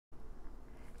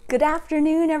Good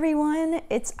afternoon, everyone.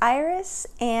 It's Iris,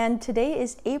 and today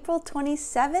is April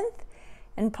 27th,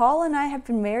 and Paul and I have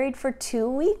been married for 2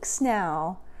 weeks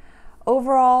now.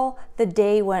 Overall, the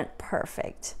day went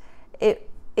perfect. It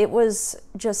was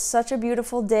just such a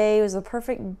beautiful day. It was a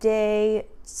perfect day.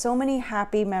 So many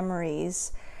happy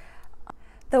memories.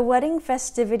 The wedding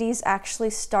festivities actually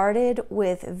started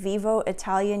with Vivo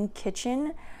Italian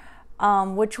Kitchen,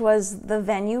 which was the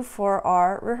venue for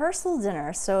our rehearsal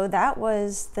dinner. So that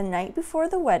was the night before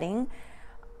the wedding.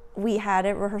 We had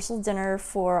a rehearsal dinner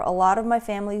for a lot of my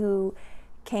family who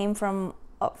came from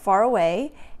far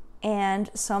away and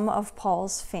some of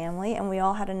Paul's family, and we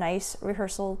all had a nice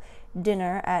rehearsal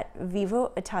dinner at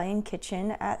Vivo Italian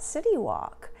Kitchen at City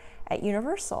Walk at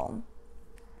Universal.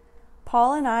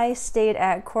 Paul and I stayed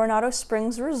at Coronado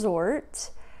Springs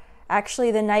Resort.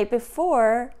 Actually, the night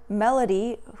before,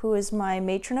 Melody, who is my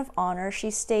matron of honor,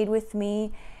 she stayed with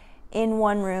me in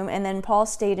one room, and then Paul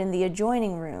stayed in the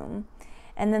adjoining room.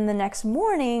 And then the next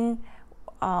morning,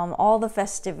 all the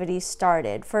festivities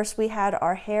started. First, we had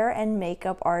our hair and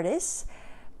makeup artists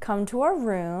come to our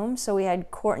room. So we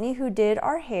had Courtney, who did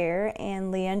our hair,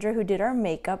 and Leandra, who did our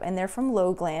makeup, and they're from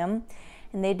Low Glam.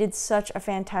 And they did such a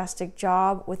fantastic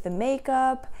job with the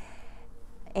makeup,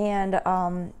 and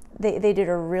they did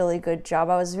a really good job.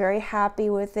 I was very happy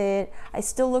with it. I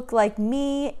still looked like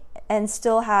me and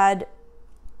still had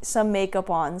some makeup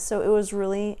on, so it was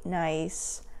really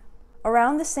nice.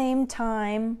 Around the same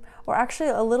time, or actually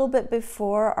a little bit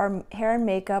before our hair and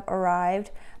makeup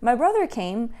arrived, my brother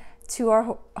came to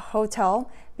our hotel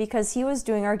because he was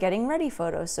doing our getting ready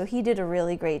photos. So he did a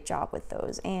really great job with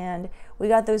those, and we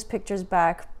got those pictures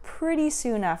back pretty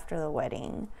soon after the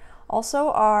wedding. Also,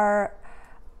 our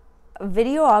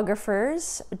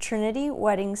videographers, Trinity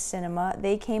Wedding Cinema,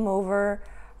 they came over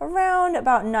around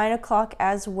about 9 o'clock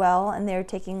as well, and they're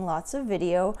taking lots of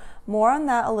video. More on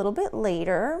that a little bit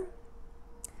later.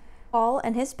 Paul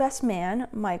and his best man,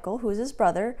 Michael, who's his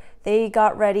brother, they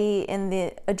got ready in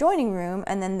the adjoining room,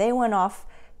 and then they went off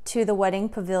to the wedding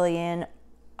pavilion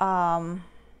about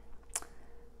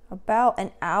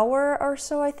an hour or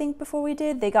so, I think, before we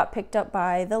did. They got picked up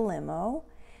by the limo,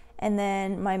 and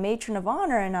then my matron of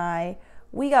honor and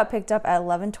we got picked up at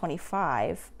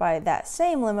 11:25 by that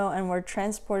same limo and were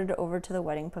transported over to the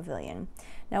wedding pavilion.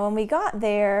 Now, when we got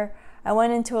there, I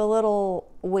went into a little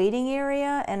waiting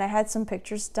area, and I had some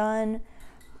pictures done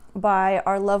by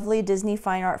our lovely Disney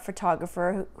fine art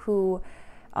photographer who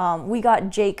we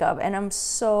got Jacob, and I'm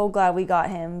so glad we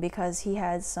got him because he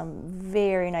had some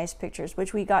very nice pictures,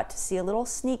 which we got to see a little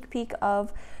sneak peek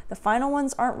of. The final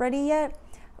ones aren't ready yet,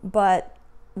 but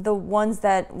the ones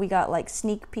that we got like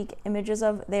sneak peek images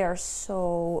of, they are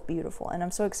so beautiful, and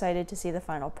I'm so excited to see the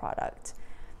final product.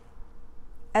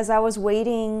 As I was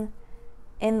waiting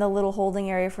in the little holding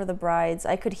area for the brides,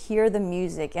 I could hear the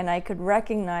music, and I could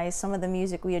recognize some of the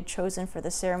music we had chosen for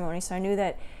the ceremony, so I knew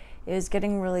that it was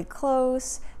getting really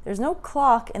close. There's no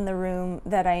clock in the room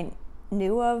that I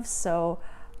knew of, so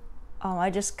I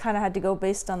just kind of had to go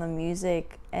based on the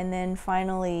music. And then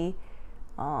finally,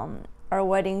 our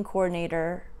wedding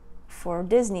coordinator for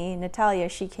Disney, Natalia,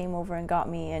 she came over and got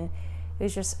me, and it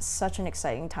was just such an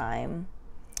exciting time.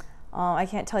 I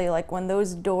can't tell you, like, when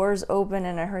those doors opened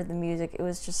and I heard the music, it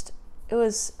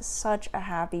was such a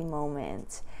happy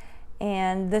moment.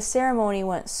 And the ceremony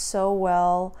went so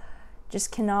well. Just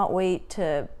cannot wait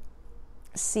to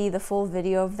see the full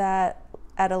video of that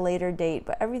at a later date,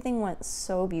 but everything went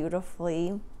so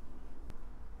beautifully.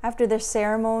 After the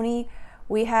ceremony,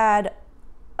 we had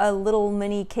a little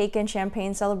mini cake and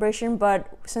champagne celebration,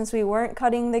 but since we weren't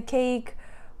cutting the cake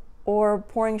or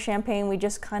pouring champagne, we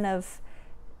just kind of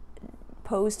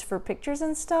posed for pictures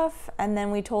and stuff, and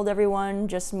then we told everyone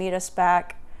just meet us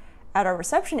back at our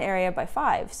reception area by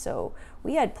 5, so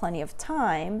we had plenty of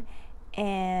time.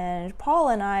 And Paul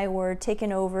and I were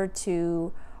taken over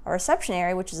to our reception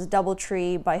area, which is a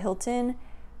DoubleTree by Hilton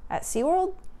at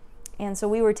SeaWorld, and so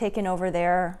we were taken over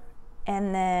there.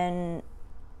 And then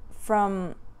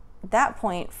from that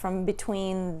point, from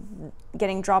between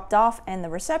getting dropped off and the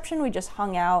reception, we just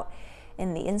hung out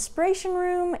in the inspiration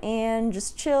room and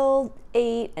just chilled,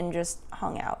 ate, and just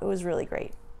hung out. It was really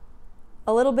great.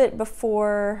 A little bit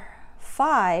before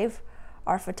 5,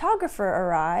 our photographer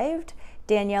arrived,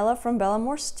 Daniela from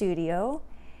Bellamore Studio,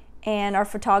 and our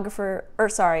videographer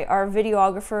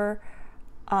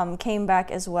came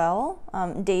back as well,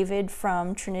 David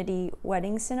from Trinity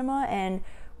Wedding Cinema, and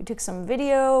we took some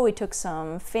video, we took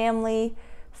some family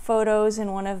photos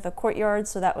in one of the courtyards,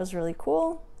 so that was really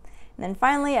cool. And then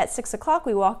finally at 6 o'clock,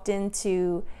 we walked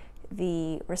into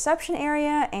the reception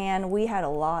area, and we had a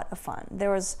lot of fun.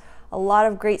 There was a lot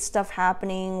of great stuff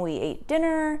happening. We ate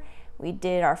dinner, we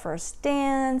did our first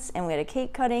dance, and we had a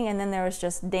cake cutting, and then there was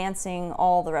just dancing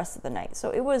all the rest of the night. So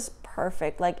it was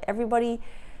perfect. Like, everybody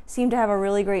seemed to have a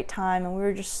really great time, and we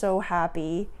were just so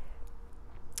happy.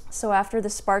 So after the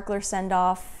sparkler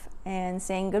send-off and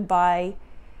saying goodbye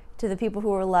to the people who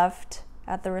were left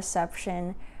at the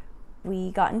reception,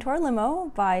 we got into our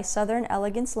limo by Southern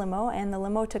Elegance Limo, and the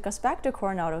limo took us back to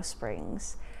Coronado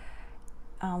Springs,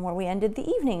 where we ended the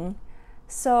evening.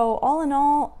 So all in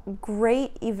all,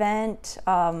 great event,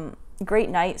 great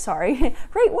night, sorry,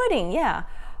 great wedding, yeah.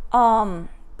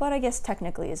 But I guess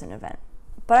technically is an event.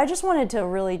 But I just wanted to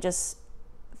really just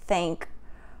thank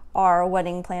our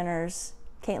wedding planners,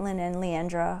 Caitlin and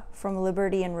Leandra from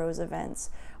Liberty and Rose Events.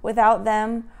 Without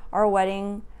them, our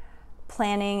wedding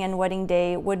planning and wedding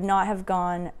day would not have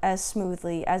gone as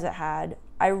smoothly as it had.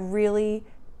 I really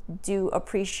do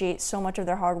appreciate so much of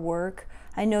their hard work.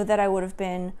 I know that I would have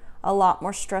been a lot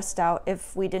more stressed out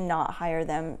if we did not hire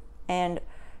them, and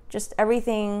just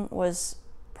everything was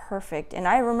perfect. And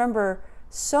I remember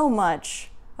so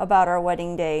much about our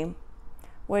wedding day,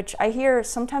 which I hear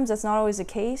sometimes that's not always the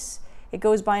case. It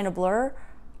goes by in a blur.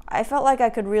 I felt like I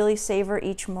could really savor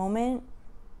each moment,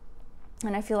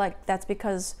 and I feel like that's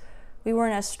because we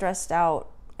weren't as stressed out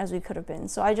as we could have been.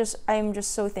 So I'm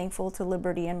just so thankful to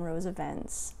Liberty and Rose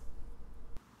Events.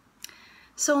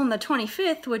 So on the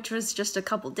 25th, which was just a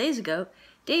couple days ago,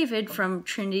 David from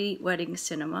Trinity Wedding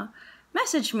Cinema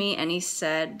messaged me and he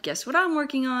said, guess what I'm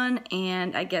working on?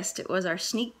 And I guessed it was our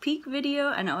sneak peek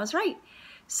video, and I was right.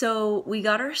 So we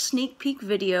got our sneak peek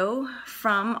video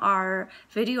from our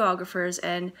videographers,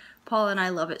 and Paul and I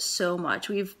love it so much.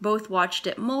 We've both watched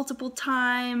it multiple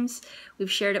times.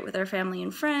 We've shared it with our family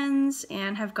and friends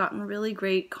and have gotten really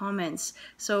great comments.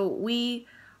 So we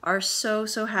are so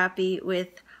happy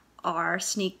with our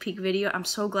sneak peek video. I'm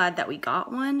so glad that we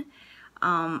got one.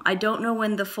 I don't know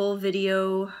when the full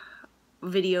videos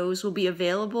will be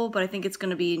available, but I think it's going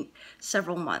to be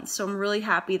several months. So I'm really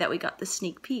happy that we got the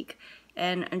sneak peek,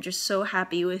 and I'm just so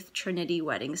happy with Trinity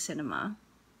Wedding Cinema.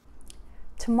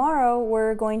 Tomorrow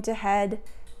we're going to head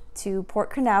to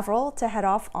Port Canaveral to head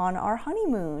off on our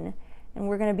honeymoon, and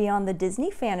we're going to be on the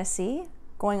Disney Fantasy,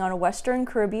 going on a Western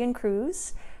Caribbean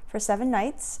cruise for 7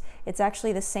 nights. It's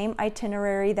actually the same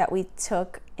itinerary that we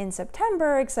took in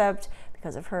September, except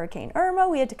because of Hurricane Irma,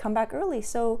 we had to come back early.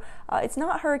 So it's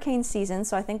not hurricane season,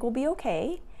 so I think we'll be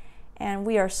okay. And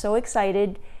we are so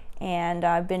excited, and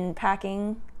I've been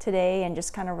packing today and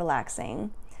just kind of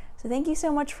relaxing. So thank you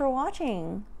so much for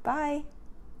watching. Bye.